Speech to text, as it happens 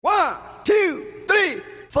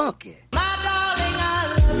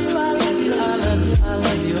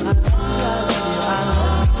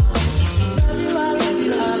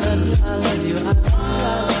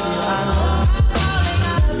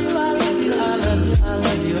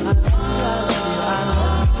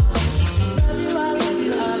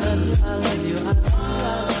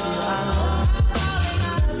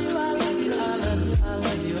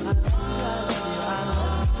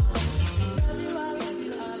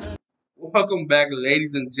Welcome back,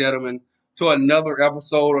 ladies and gentlemen, to another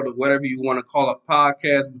episode of the whatever you want to call it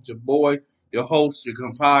podcast with your boy, your host, your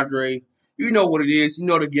compadre. You know what it is. You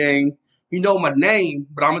know the game. You know my name,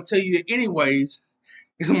 but I'm going to tell you it anyways.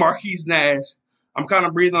 It's Marquise Nash. I'm kind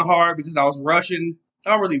of breathing hard because I was rushing.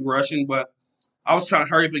 Not really rushing, but I was trying to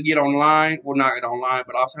hurry up and get online. Well, not get online,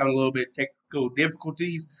 but I was having a little bit of technical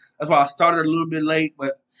difficulties. That's why I started a little bit late.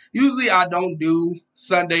 But usually I don't do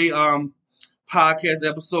Sunday podcast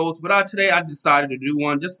episodes, but today I decided to do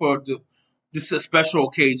one just for just a special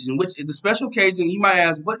occasion. Which is the special occasion? You might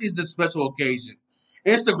ask, what is the special occasion?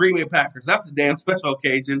 It's the Green Bay Packers. That's the damn special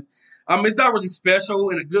occasion. It's not really special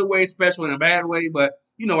in a good way, special in a bad way, but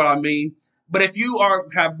you know what I mean. But if you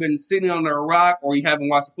have been sitting on a rock or you haven't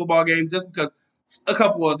watched a football game, just because a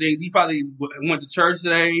couple of things, you probably went to church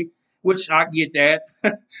today, which I get that,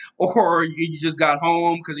 or you just got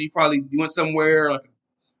home because you probably went somewhere like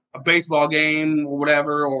a baseball game or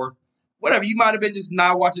whatever. You might have been just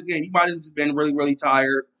not watching the game. You might have just been really, really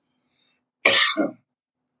tired.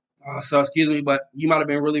 So excuse me, but you might have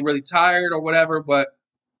been really, really tired or whatever. But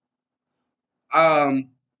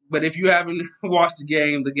if you haven't watched the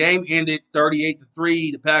game ended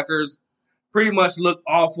 38-3. The Packers pretty much looked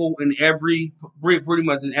awful in pretty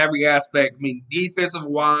much in every aspect. I mean, defensive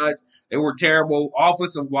wise, they were terrible.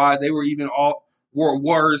 Offensive wise, they were were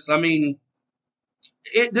worse. I mean,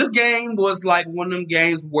 this game was like one of them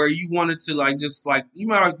games where you wanted to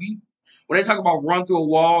when they talk about run through a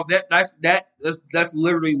wall, that's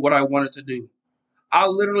literally what I wanted to do. I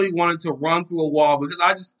literally wanted to run through a wall because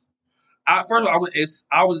first of all,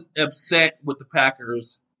 I was upset with the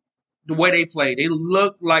Packers, the way they played. They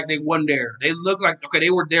looked like they wasn't there. They looked like, okay, they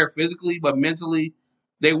were there physically, but mentally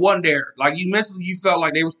they wasn't there. Like mentally you felt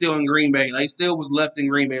like they were still in Green Bay. Like still was left in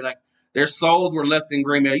Green Bay. Like their souls were left in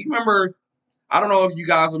Green Bay. You remember? I don't know if you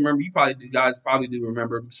guys remember. You guys probably do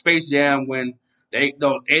remember Space Jam when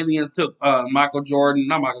those aliens took not Michael Jordan,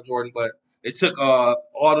 but they took all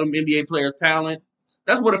them NBA players' talent.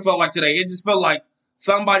 That's what it felt like today. It just felt like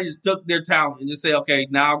somebody just took their talent and just say, okay,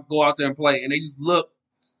 now go out there and play. And they just look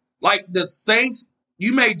like the Saints.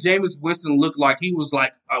 You made Jameis Winston look like he was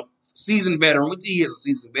like a seasoned veteran, which he is a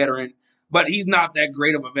seasoned veteran, but he's not that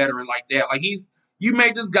great of a veteran like that. Like you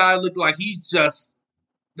made this guy look like he's just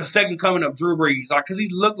the second coming of Drew Brees, because he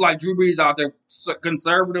looked like Drew Brees out there,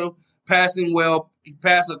 conservative, passing well.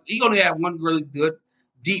 He only had one really good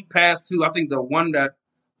deep pass too. I think the one that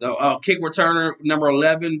the kick returner number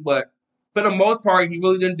 11, but for the most part, he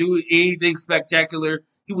really didn't do anything spectacular.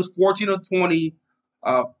 He was 14 of 20,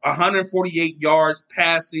 148 yards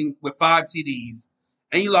passing with 5 TDs.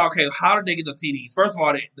 And you're like, okay, how did they get the TDs? First of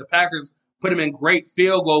all, the Packers put him in great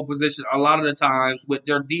field goal position a lot of the times with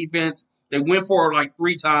their defense. They went for it like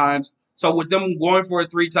 3 times. So with them going for it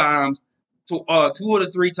 3 times, 2 of the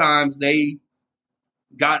 3 times they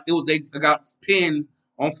got pinned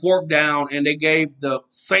on 4th down, and they gave the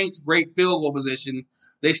Saints great field goal position.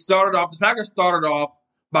 The Packers started off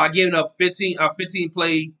by giving up 15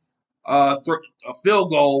 play a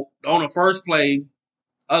field goal on the first play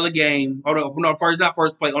of the game. On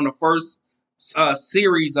the first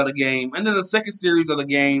series of the game, and then the second series of the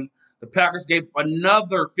game, the Packers gave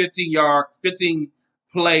another 15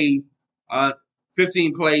 play,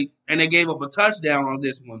 and they gave up a touchdown on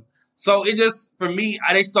this one. So it just, for me,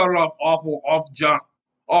 they started off awful,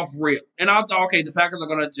 off rip. And I thought, okay, the Packers are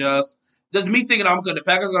going to adjust. Just me thinking, the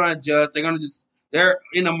Packers are going to adjust. They're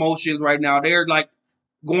in emotions right now. They're like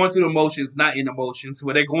going through the motions, not in emotions,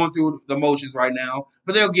 but they're going through the motions right now.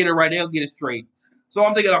 But they'll get it right. They'll get it straight. So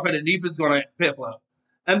I'm thinking, okay, the defense is going to pep up.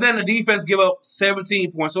 And then the defense give up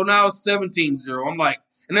 17 points. So now it's 17-0. I'm like,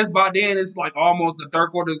 and that's by then, it's like almost the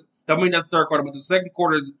third quarter. I mean, that's the third quarter, but the second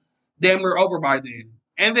quarter is damn near over by then.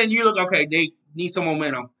 And then you look, okay, they need some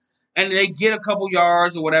momentum. And they get a couple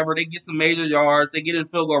yards or whatever. They get some major yards. They get in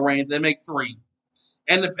field goal range. They make 3.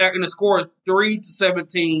 And the score is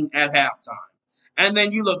 3-17 at halftime. And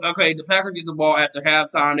then you look, okay, the Packers get the ball after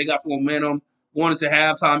halftime. They got some momentum going into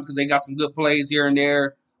halftime because they got some good plays here and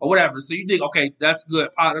there or whatever. So you think, okay, that's good.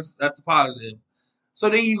 That's positive. So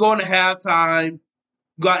then you go into halftime.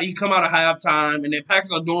 You come out of halftime, and the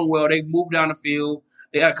Packers are doing well. They move down the field.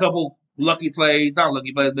 They got a couple lucky plays, not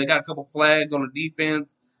lucky plays, but they got a couple flags on the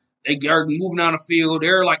defense. They are moving down the field.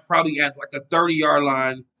 They're like probably at like the 30-yard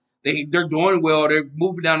line. They're doing well. They're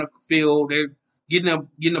moving down the field. They're getting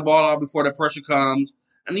the ball out before the pressure comes.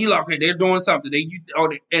 And you're like, okay, they're doing something.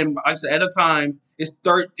 And like I said, at the time, it's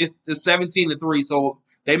 17-3. So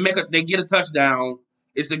they get a touchdown.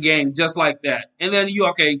 It's the game just like that. And then you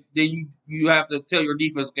have to tell your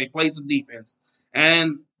defense, okay, play some defense.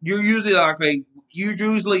 And you're usually like, okay, you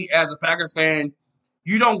usually as a Packers fan,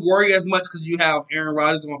 you don't worry as much because you have Aaron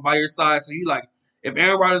Rodgers by your side. So you like, if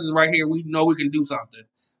Aaron Rodgers is right here, we know we can do something.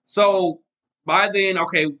 So by then,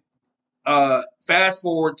 okay, fast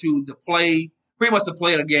forward to pretty much the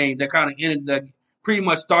play of the game that kind of pretty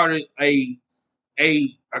much started a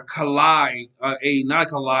collide, not a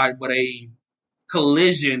collide, but a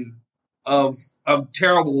collision of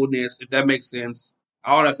terribleness, if that makes sense.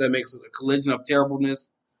 I don't know if that makes sense. A collision of terribleness.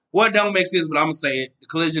 Well, it don't make sense, but I'm gonna say it: a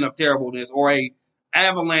collision of terribleness or a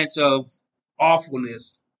avalanche of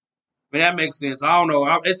awfulness. I mean, that makes sense. I don't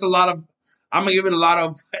know. It's a lot of. I'm gonna give it a lot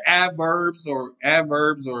of adverbs or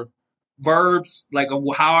verbs like of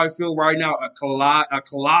how I feel right now. A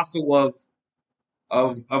colossal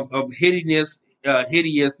of hideousness.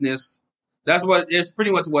 It's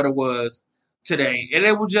pretty much what it was today, and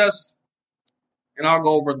it was just. And I'll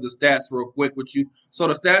go over the stats real quick with you. So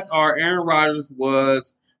the stats are: Aaron Rodgers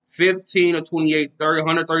was 15 of 28,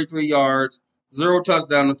 133 yards, 0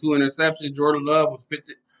 touchdowns and 2 interceptions. Jordan Love was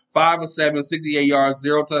 5 of 7, 68 yards,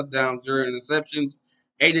 0 touchdowns, 0 interceptions.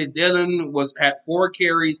 AJ Dillon had 4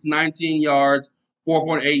 carries, 19 yards,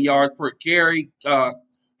 4.8 yards per carry.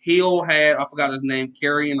 Hill had, I forgot his name,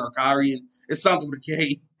 Kyrian. It's something with a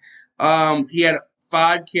K. He had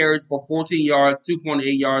 5 carries for 14 yards,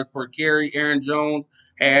 2.8 yards per carry. Aaron Jones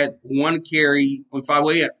had 1 carry.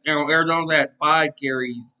 Aaron Jones had 5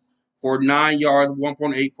 carries for 9 yards,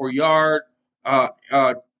 1.8 per yard.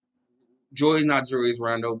 Julius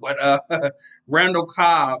Randle, but Randall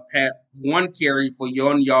Cobb had 1 carry for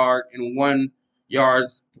 1 yard and 1 yard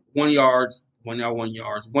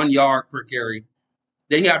per carry.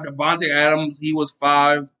 Then you have Devontae Adams. He was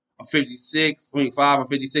 5 of 56.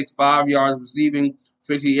 5 yards receiving,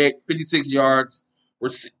 56 yards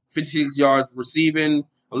receiving,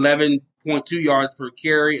 11.2 yards per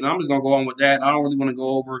carry. And I'm just gonna go on with that. I don't really want to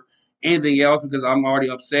go over anything else because I'm already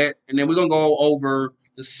upset. And then we're gonna go over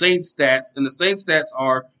the Saints stats. And the Saints stats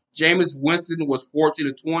are: Jameis Winston was 14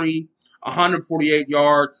 to 20, 148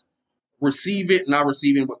 yards not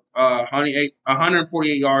receiving, but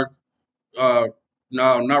 148 yards.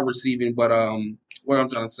 No, not receiving, but what I'm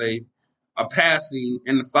trying to say, passing,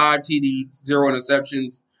 and 5 TDs, 0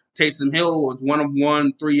 interceptions. Taysom Hill was 1 of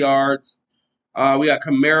 1, 3 yards. We got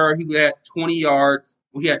Kamara. He had 20 yards.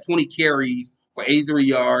 He had 20 carries for 83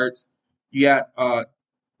 yards. You got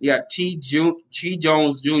T.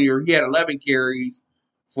 Jones Jr. He had 11 carries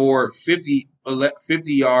for 50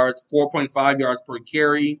 yards, 4.5 yards per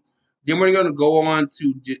carry. Then we're going to go on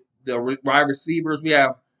to the wide receivers. We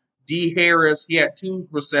have D. Harris. He had 2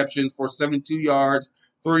 receptions for 72 yards,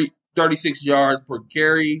 36 yards per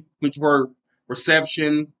carry, which were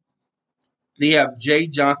reception. Then you have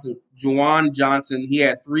Juwan Johnson. He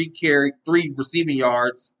had 3 receiving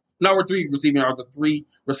yards. Not with 3 receiving yards, but 3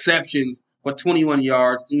 receptions for 21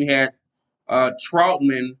 yards. Then you had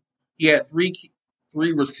Troutman. He had 3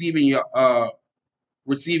 receiving. He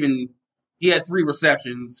had 3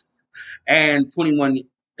 receptions and 21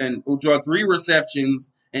 and 3 receptions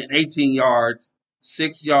and 18 yards,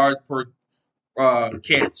 6 yards per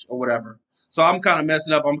catch or whatever. So I'm kind of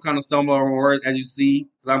messing up. I'm kind of stumbling over words, as you see,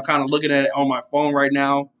 because I'm kind of looking at it on my phone right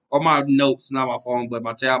now, or my notes, not my phone, but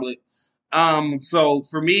my tablet. So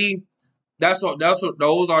for me, those are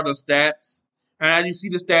the stats. And as you see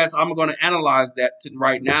the stats, I'm going to analyze that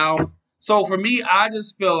right now. So for me, I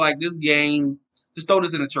just feel like this game, just throw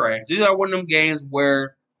this in the trash. These are one of them games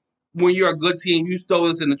where when you're a good team, you throw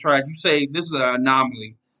this in the trash. You say, this is an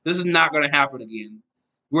anomaly. This is not going to happen again.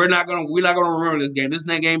 We're not gonna remember this game. This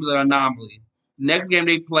next game is an anomaly. The next game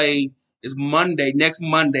they play is next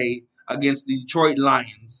Monday against the Detroit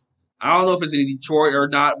Lions. I don't know if it's in Detroit or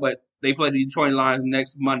not, but they play the Detroit Lions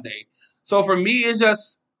next Monday. So for me, it's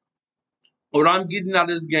just what I'm getting out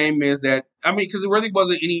of this game is that, I mean, because it really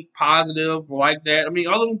wasn't any positive like that. I mean,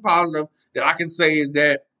 other than positive that I can say is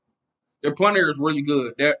that their punter is really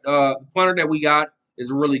good. The punter that we got is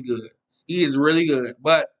really good. He is really good,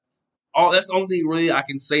 but that's the only thing really I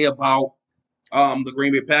can say about the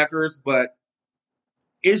Green Bay Packers. But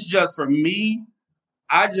it's just for me,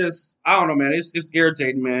 I don't know, man. It's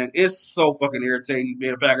irritating, man. It's so fucking irritating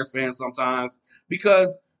being a Packers fan sometimes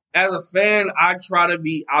because as a fan, I try to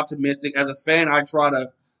be optimistic. As a fan, I try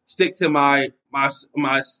to stick to my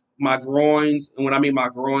groins, and when I mean my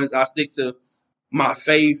groins, I stick to my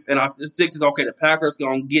faith, and I stick to okay, the Packers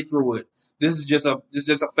gonna get through it. This is just a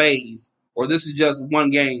phase, or this is just one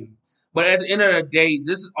game. But at the end of the day,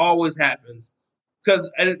 this always happens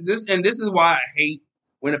because this is why I hate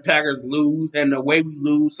when the Packers lose, and the way we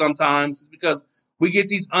lose sometimes is because we get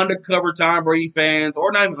these undercover Tom Brady fans,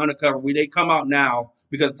 or not even undercover. They come out now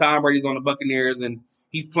because Tom Brady's on the Buccaneers and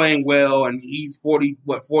he's playing well, and he's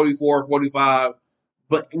 44, 45,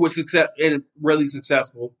 but with success and really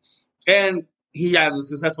successful. And he has a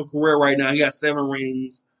successful career right now. He has 7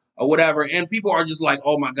 rings or whatever. And people are just like,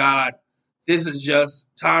 oh my God, this is just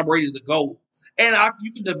Tom Brady's the GOAT. And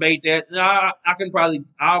you can debate that. And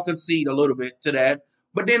I'll concede a little bit to that.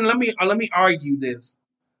 But then let me argue this.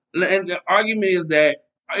 And the argument is that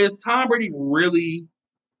is Tom Brady really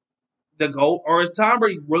the GOAT, or is Tom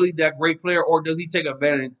Brady really that great player, or does he take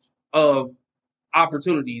advantage of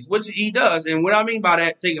opportunities, which he does? And what I mean by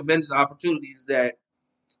that, take advantage of opportunities, is that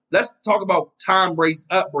let's talk about Tom Brady's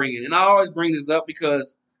upbringing. And I always bring this up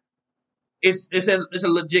because it's a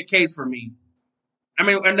legit case for me. I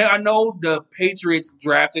mean, and I know the Patriots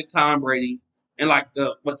drafted Tom Brady in like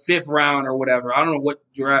the 5th round or whatever. I don't know what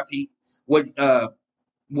draft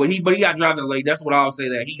but he got drafted late. That's what I'll say.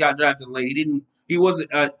 That he got drafted late. He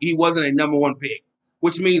wasn't a number 1 pick,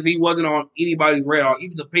 which means he wasn't on anybody's radar,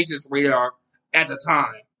 even the Patriots' radar at the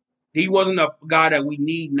time. He wasn't a guy that we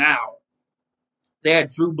need now. They had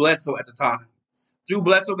Drew Bledsoe at the time. Drew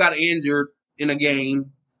Bledsoe got injured in a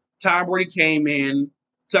game. Tom Brady came in,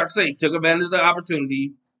 took advantage of the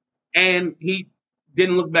opportunity, and he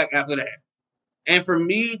didn't look back after that. And for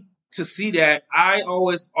me to see that, I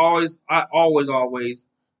always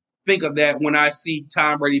think of that when I see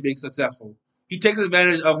Tom Brady being successful. He takes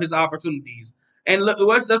advantage of his opportunities. And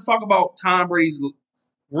let's talk about Tom Brady's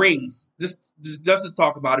rings, just to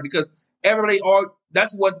talk about it, because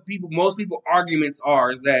that's what most people arguments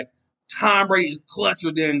are, is that Tom Brady is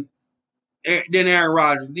clutcher than Aaron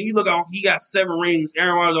Rodgers. Then you look at, he got 7 rings.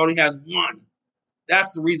 Aaron Rodgers only has 1.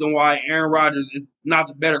 That's the reason why Aaron Rodgers is not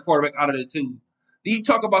the better quarterback out of the two. Then you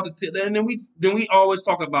talk about and then we always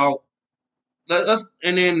talk about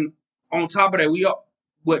and then on top of that,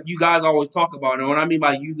 what you guys always talk about. And what I mean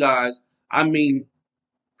by you guys, I mean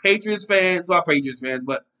Patriots fans, not Patriots fans,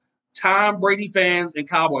 but Tom Brady fans and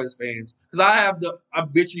Cowboys fans. Because I have a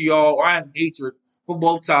vitriol, or I have hatred for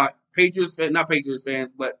both sides. Not Patriots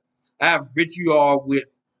fans, but I have vitriol with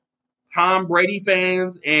Tom Brady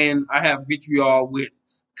fans, and I have vitriol with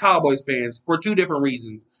Cowboys fans for 2 different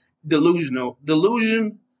reasons.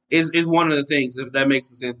 Delusion is one of the things, if that makes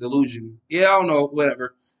sense. Delusion. Yeah, I don't know,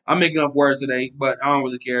 whatever. I'm making up words today, but I don't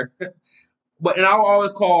really care. And I'll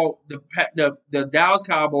always call the Dallas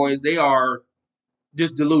Cowboys, they are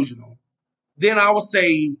just delusional. Then I would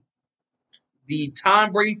say the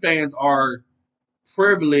Tom Brady fans are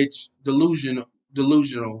privileged delusional.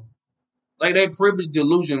 Like they're privileged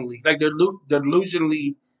delusionally. Like they're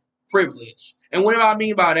delusionally privileged. And what I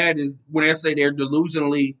mean by that is when I say they're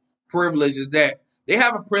delusionally privileged is that they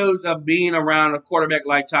have a privilege of being around a quarterback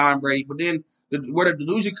like Tom Brady. But then where the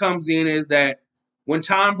delusion comes in is that when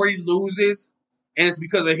Tom Brady loses and it's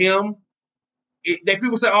because of him, that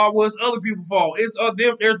people say, oh, well, it's other people's fault. It's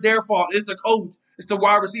their fault. It's the coach. It's the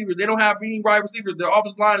wide receiver. They don't have any wide receivers. Their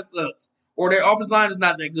offensive line sucks. Or their offensive line is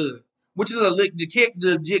not that good, which is a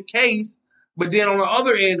legit case. But then on the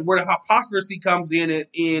other end, where the hypocrisy comes in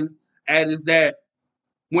is that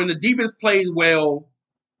when the defense plays well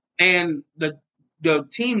and the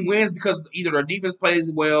team wins because either their defense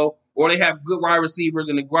plays well or they have good wide receivers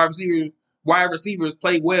and the wide receivers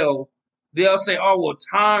play well, they'll say, oh, well,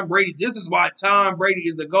 Tom Brady, this is why Tom Brady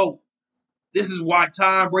is the GOAT. This is why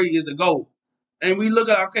Tom Brady is the GOAT. And we look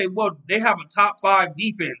at, okay, well, they have a top 5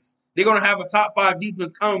 defense. They're going to have a top 5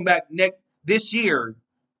 defense coming back this year.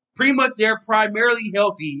 Pretty much they're primarily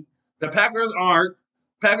healthy. The Packers aren't.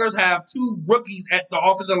 Packers have 2 rookies at the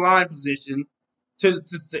offensive line position.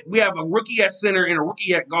 We have a rookie at center and a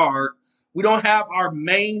rookie at guard. We don't have our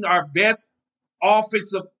best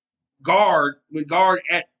offensive guard,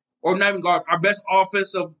 our best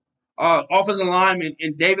offensive lineman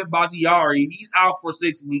in David Bakhtiari. He's out for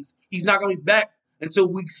 6 weeks. He's not going to be back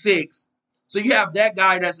until week 6. So you have that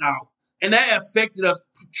guy that's out. And that affected us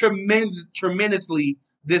tremendously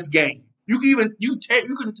this game. You can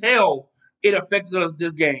tell it affected us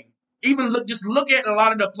this game. Even look at a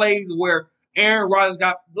lot of the plays where Aaron Rodgers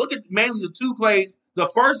look at mainly the 2 plays.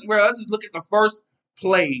 Let's just look at the first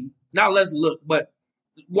play. Not let's look, but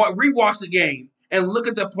rewatch the game and look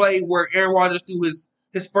at the play where Aaron Rodgers threw his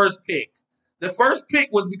first pick. The first pick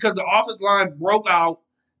was because the offensive line broke out.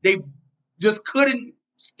 They just couldn't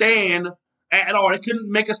stand at all. They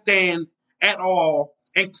couldn't make a stand at all.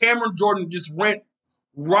 And Cameron Jordan just went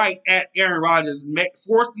right at Aaron Rodgers,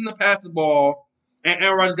 forced him to pass the ball, and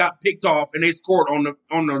Aaron Rodgers got picked off, and they scored on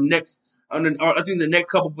the next. I think the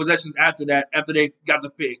next couple possessions after that, after they got the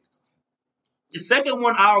pick. The second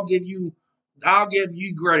one, I'll give you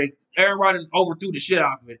credit. Aaron Rodgers overthrew the shit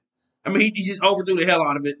out of it. I mean, he just overthrew the hell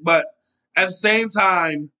out of it. But at the same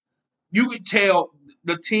time, you could tell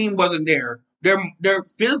the team wasn't there. They're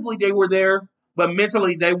physically they were there, but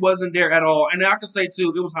mentally they wasn't there at all. And I can say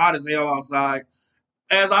too, it was hot as hell outside.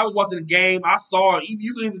 As I was watching the game, I saw it.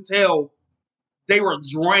 You could even tell they were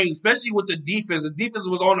drained, especially with the defense. The defense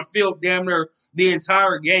was on the field damn near the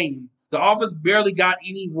entire game. The offense barely got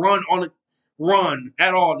any run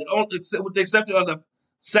at all, with the exception of the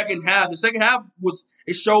second half. The second half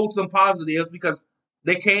it showed some positives because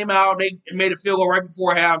they came out, they made a field goal right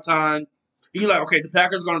before halftime. You're like, okay, the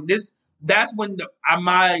Packers are going to this. That's when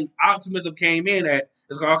my optimism came in.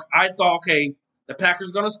 I thought, okay, the Packers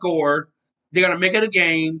are going to score. They're going to make it a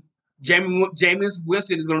game. Jameis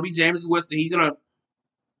Winston is going to be Jameis Winston. He's going to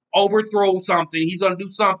overthrow something. He's going to do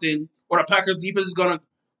something, or the Packers defense is going to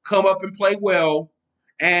come up and play well.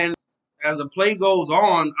 And as the play goes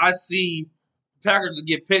on, I see Packers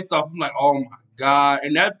get picked off. I'm like, oh my God.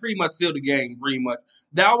 And that pretty much sealed the game, pretty much.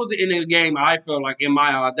 That was the end of the game, I felt like, in my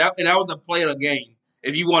eyes. That was the play of the game,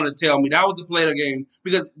 if you want to tell me. That was the play of the game.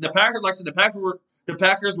 Because the Packers, like I said, the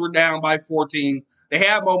Packers were down by 14. They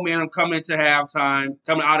had momentum coming out of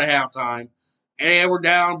halftime. And they were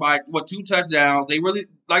down by, 2 touchdowns. They really,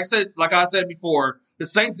 like I said before, the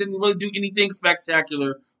Saints didn't really do anything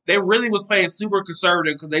spectacular. They really was playing super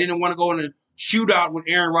conservative because they didn't want to go in a shootout with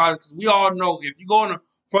Aaron Rodgers. Because we all know if you go in a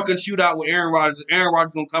fucking shootout with Aaron Rodgers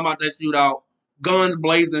going to come out that shootout guns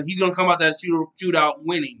blazing. He's going to come out that shootout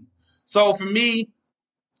winning. So for me,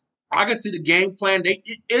 I can see the game plan.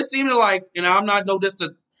 It seemed like, and I'm not no this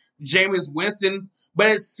to Jameis Winston, but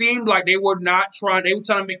it seemed like they were not trying. They were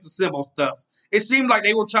trying to make the simple stuff. It seemed like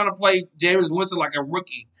they were trying to play Jameis Winston like a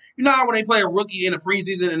rookie. You know how when they play a rookie in the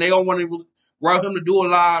preseason and they don't want to run him to do a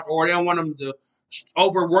lot, or they don't want him to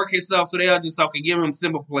overwork himself, so they'll just give him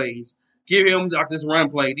simple plays. Give him like this run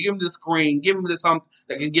play. Give him this screen. Give him this something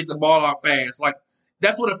that can get the ball out fast. Like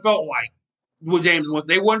that's what it felt like with James Winston.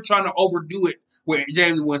 They weren't trying to overdo it with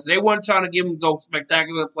James Winston. They weren't trying to give him those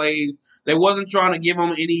spectacular plays. They wasn't trying to give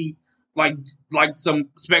him any like some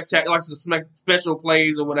spectacular, like some special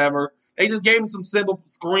plays or whatever. They just gave him some simple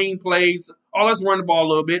screen plays. Oh, let's run the ball a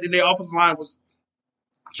little bit. And their offensive line was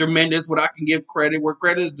tremendous. What I can give credit where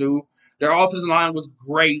credit is due. Their offensive line was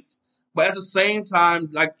great. But at the same time,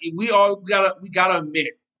 like we gotta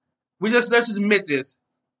admit, let's just admit this.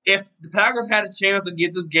 If the Packers had a chance to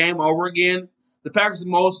get this game over again, the Packers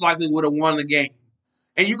most likely would have won the game.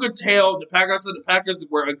 And you could tell the Packers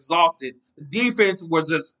were exhausted. The defense was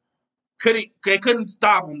just they couldn't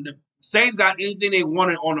stop them. The Saints got anything they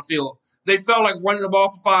wanted on the field. They felt like running the ball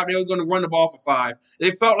for 5, they were going to run the ball for 5.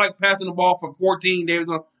 They felt like passing the ball for 14, they were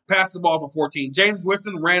going to pass the ball for 14. James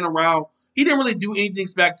Winston ran around. He didn't really do anything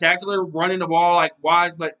spectacular running the ball like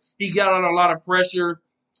wise, but he got on a lot of pressure.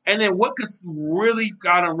 And then what could really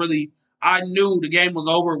I knew the game was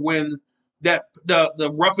over when that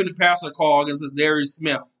the roughing the passer call against Darius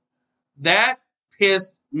Smith. That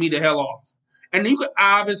pissed me the hell off. And you could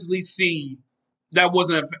obviously see that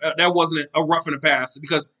wasn't a roughing the passer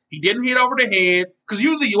because he didn't hit over the head. Because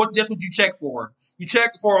usually that's what you check for. You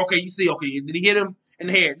check for, okay, you see, okay, did he hit him in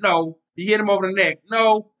the head? No. Did he hit him over the neck?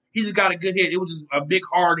 No. He just got a good hit. It was just a big,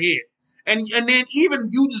 hard hit. And then even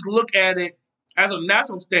you just look at it as a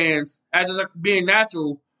natural stance, as just being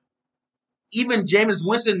natural, even Jameis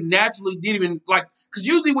Winston naturally didn't even, because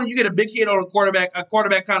usually when you get a big hit on a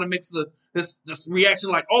quarterback kind of makes this reaction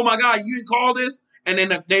like, oh my God, you didn't call this? And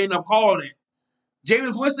then they end up calling it.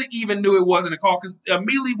 Jameis Winston even knew it wasn't a call because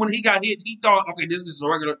immediately when he got hit, he thought, okay, this is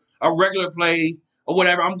a regular play or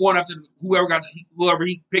whatever. I'm going after whoever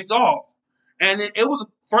he picked off. And it was,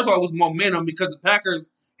 first of all, it was momentum because the Packers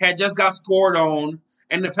had just got scored on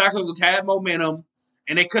and the Packers had momentum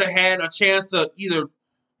and they could have had a chance to either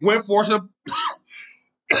win for some.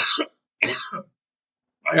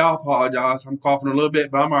 I apologize. I'm coughing a little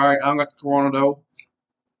bit, but I'm all right. I don't got the corona though.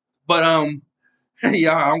 But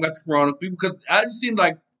yeah, I don't got the corona. Because it just seems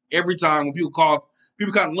like every time when people cough,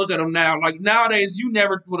 people kind of look at them now. Like nowadays, you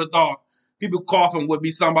never would have thought people coughing would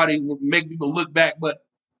be somebody who would make people look back, but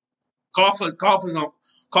coughing like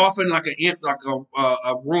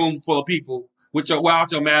a room full of people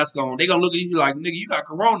without your mask on. They gonna look at you like, nigga, you got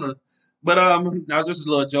corona. But now this is a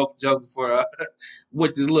little joke for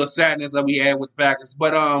with this little sadness that we had with the Packers.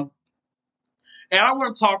 But And I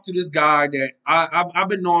want to talk to this guy that I've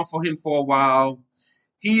been knowing for him for a while.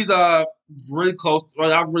 He's really close.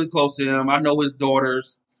 Well, I'm really close to him. I know his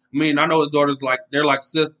daughters. I mean, I know his daughters like they're like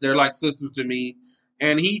sisters to me.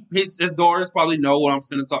 And his daughters probably know what I'm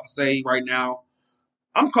finna say right now.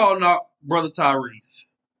 I'm calling out brother Tyrese.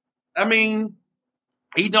 I mean,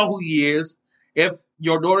 he know who he is. If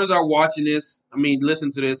your daughters are watching this, I mean,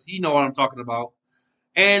 listen to this. He know what I'm talking about.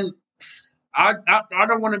 And I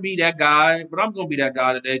don't want to be that guy, but I'm gonna be that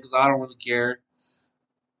guy today because I don't really care.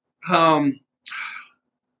 Um,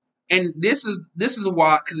 and this is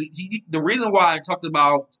why because the reason why I talked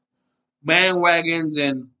about bandwagons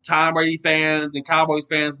and Tom Brady fans and Cowboys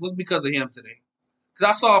fans was because of him today. Because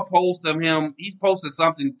I saw a post of him. He posted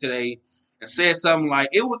something today and said something like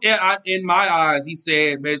it was in my eyes. He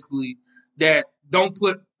said basically that don't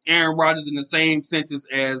put Aaron Rodgers in the same sentence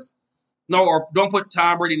as no, or don't put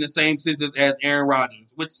Tom Brady in the same sentence as Aaron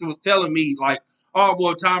Rodgers, which was telling me like, oh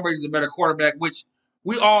well, Tom Brady's a better quarterback. Which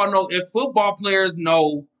we all know. If football players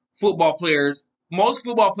know football players, most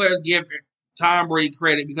football players give Tom Brady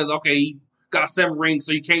credit because okay, he got 7 rings,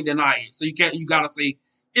 so you can't deny it. So you gotta say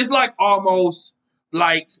it's like almost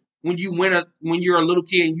like when when you're a little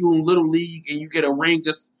kid and you in little league and you get a ring,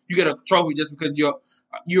 just you get a trophy just because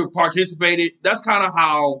you participated. That's kind of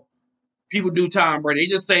how people do Tom Brady. They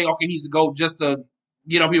just say, okay, he's the GOAT just to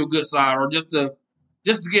get on people's good side or just to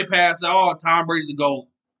get past that. Oh, Tom Brady's the GOAT.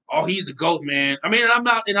 Oh, he's the GOAT, man. I mean, I'm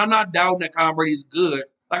not doubting that Tom Brady's good.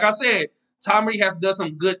 Like I said, Tom Brady has done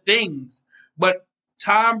some good things, but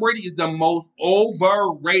Tom Brady is the most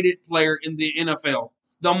overrated player in the NFL.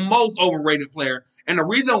 The most overrated player. And the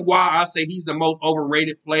reason why I say he's the most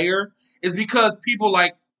overrated player is because people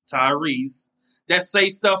like Tyrese that say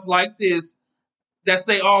stuff like this that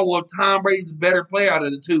say, "Oh, well, Tom Brady's the better player out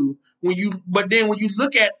of the two." But then when you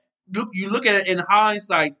look at it in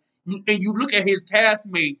hindsight, and you look at his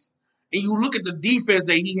castmates, and you look at the defense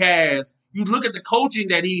that he has, you look at the coaching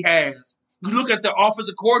that he has, you look at the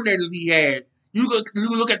offensive coordinators he had, you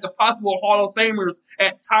look at the possible Hall of Famers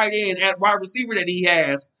at tight end, at wide receiver that he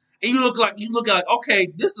has, and you look at okay,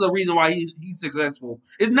 this is the reason why he's successful.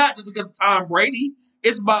 It's not just because of Tom Brady.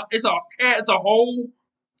 It's a whole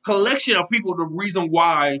collection of people. The reason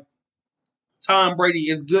why Tom Brady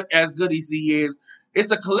is good as he is,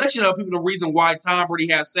 it's a collection of people. The reason why Tom Brady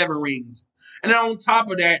has 7 rings, and then on top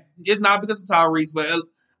of that, it's not because of Tyrese, but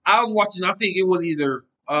I was watching. I think it was either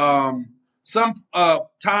some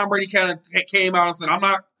Tom Brady kind of came out and said, "I'm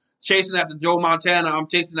not chasing after Joe Montana. I'm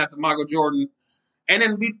chasing after Michael Jordan." And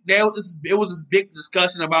then it was this big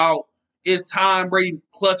discussion about is Tom Brady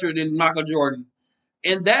clutcher than Michael Jordan,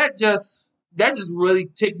 and that just really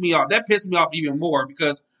ticked me off. That pissed me off even more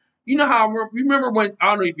because you know how remember when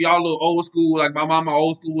I don't know if y'all a little old school like my mama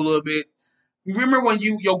old school a little bit. Remember when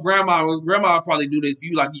your grandma would probably do this.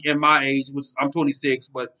 You like in my age, which I'm 26,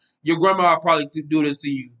 but your grandma would probably do this to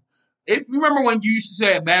you. Remember when you used to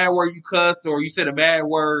say a bad word, you cussed, or you said a bad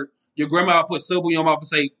word, your grandma would put soap in your mouth and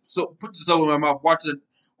say, "So put the soap in my mouth,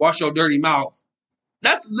 wash your dirty mouth."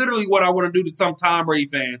 That's literally what I want to do to some Tom Brady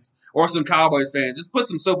fans or some Cowboys fans. Just put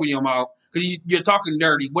some soap in your mouth because you're talking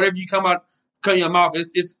dirty. Whatever you come in your mouth,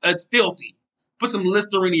 it's filthy. Put some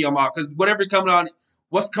Listerine in your mouth because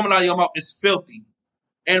what's coming out of your mouth is filthy.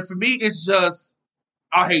 And for me, it's just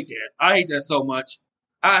I hate that. I hate that so much.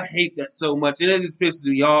 I hate that so much, and it just pisses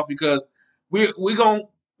me off because we're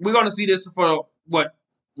gonna see this for what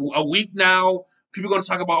a week now. People are gonna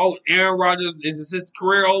talk about Aaron Rodgers is his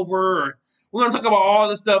career over? Or we're gonna talk about all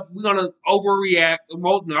this stuff. We're gonna overreact.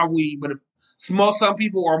 Most not we, but some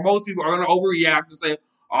people or most people are gonna overreact and say,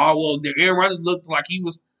 "Oh well, the Aaron Rodgers looked like he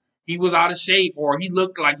was out of shape, or he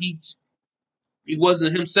looked like he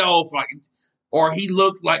wasn't himself, like, or he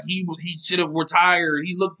looked like he should have retired.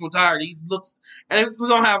 He looked retired. He looks, and we're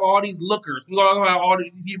gonna have all these lookers. We're gonna have all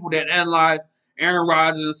these people that analyze Aaron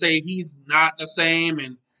Rodgers and say he's not the same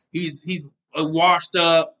and he's washed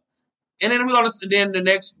up. And then then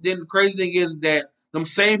the crazy thing is that them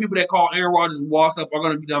same people that call Aaron Rodgers washed up are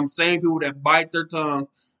gonna be them same people that bite their tongue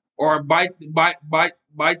or bite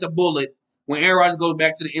the bullet when Aaron Rodgers goes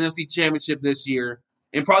back to the NFC Championship this year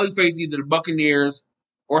and probably face either the Buccaneers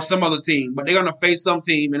or some other team, but they're gonna face some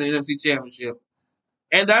team in the NFC Championship.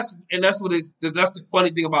 That's that's the funny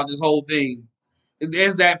thing about this whole thing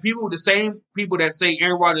is that the same people that say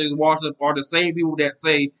Aaron Rodgers is washed up are the same people that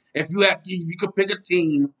say if you could pick a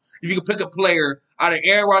team, if you could pick a player out of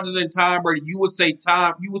Aaron Rodgers and Tom Brady, you would say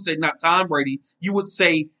not Tom Brady, you would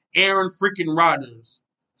say Aaron freaking Rodgers.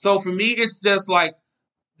 So for me, it's just like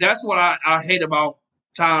that's what I hate about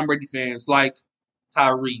Tom Brady fans, like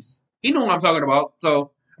Tyrese. He know what I'm talking about.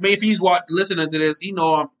 So I mean, if he's listening to this,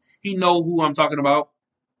 He know who I'm talking about.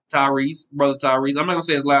 Tyrese, brother Tyrese. I'm not gonna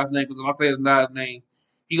say his last name because if I say his last name,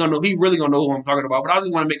 he gonna know. He really gonna know who I'm talking about. But I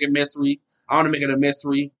just want to make it mystery. I want to make it a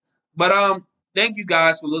mystery. But thank you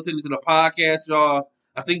guys for listening to the podcast, y'all.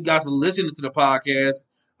 I think you guys are listening to the podcast.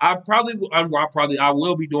 I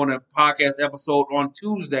will be doing a podcast episode on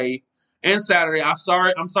Tuesday and Saturday. I'm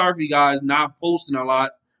sorry for you guys not posting a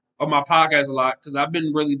lot of my podcast a lot because I've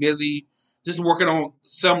been really busy just working on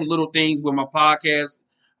some little things with my podcast.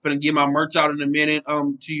 Gonna get my merch out in a minute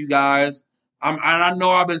to you guys. And I know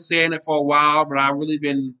I've been saying it for a while, but I've really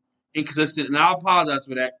been inconsistent, and I apologize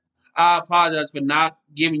for that. I apologize for not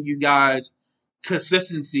giving you guys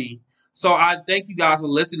consistency. So I thank you guys for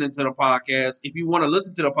listening to the podcast. If you want to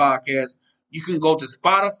listen to the podcast, you can go to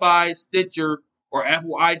Spotify, Stitcher, or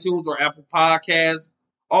Apple iTunes or Apple Podcasts.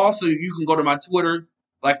 Also, you can go to my Twitter,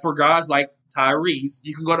 like for guys like Tyrese.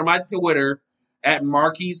 You can go to my Twitter at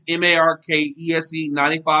Marquise MARKESE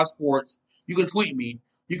 95 Sports. You can tweet me.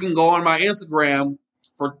 You can go on my Instagram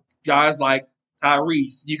for guys like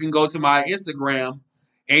Tyrese. You can go to my Instagram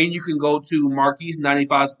and you can go to Marquise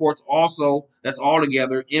 95 Sports also. That's all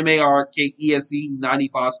together. MARKESE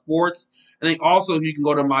 95 Sports. And then also you can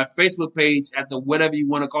go to my Facebook page at the whatever you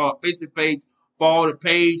want to call it Facebook page. Follow the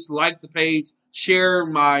page, like the page, share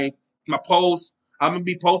my posts. I'm gonna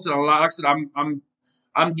be posting a lot. Like I said,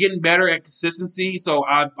 I'm getting better at consistency, so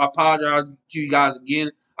I apologize to you guys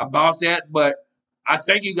again about that. But I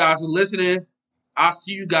thank you guys for listening. I'll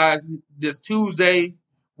see you guys this Tuesday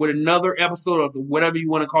with another episode of the whatever you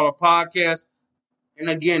want to call a podcast. And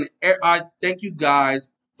again, I thank you guys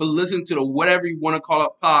for listening to the whatever you want to call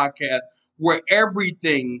it podcast, where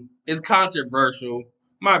everything is controversial.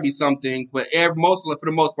 Might be some things, but for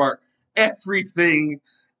the most part, everything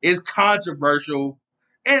is controversial,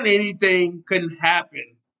 and anything can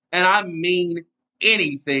happen. And I mean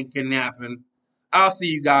anything can happen. I'll see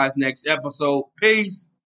you guys next episode. Peace.